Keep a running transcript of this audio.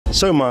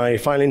So my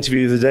final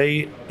interview of the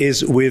day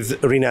is with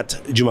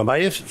Rinat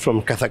Jumabaev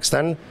from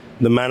Kazakhstan,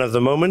 the man of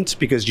the moment,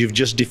 because you've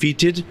just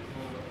defeated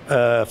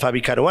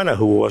Caruana,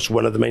 who was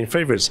one of the main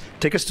favorites.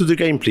 Take us to the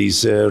game,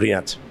 please,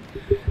 Rinat.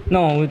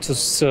 No, it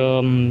was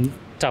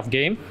tough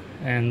game,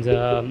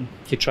 and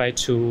he tried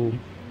to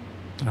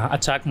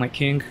attack my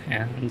king,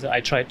 and I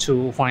tried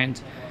to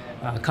find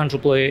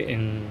counterplay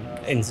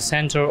in the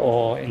center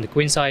or in the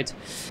queen side.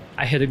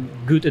 I had a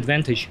good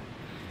advantage,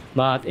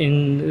 but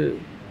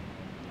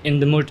in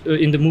the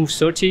move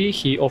 30,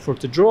 he offered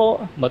to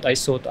draw, but I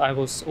thought I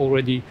was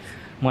already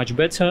much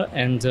better,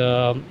 and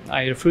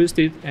I refused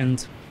it.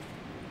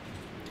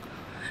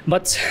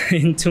 But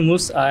in 2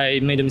 moves, I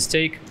made a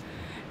mistake,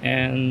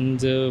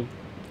 and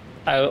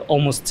I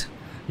almost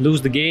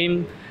lose the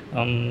game.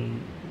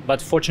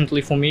 But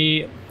fortunately for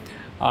me,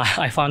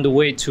 I found a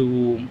way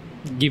to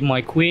give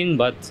my queen,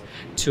 but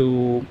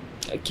to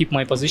keep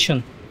my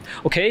position.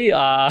 Okay,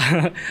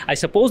 I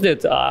suppose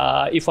that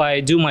if I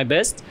do my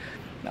best,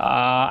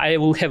 I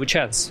will have a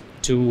chance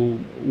to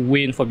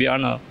win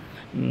Fabiano.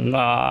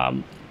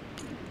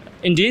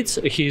 Indeed,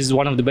 he's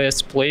one of the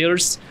best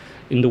players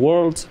in the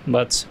world,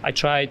 but I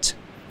tried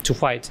to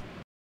fight.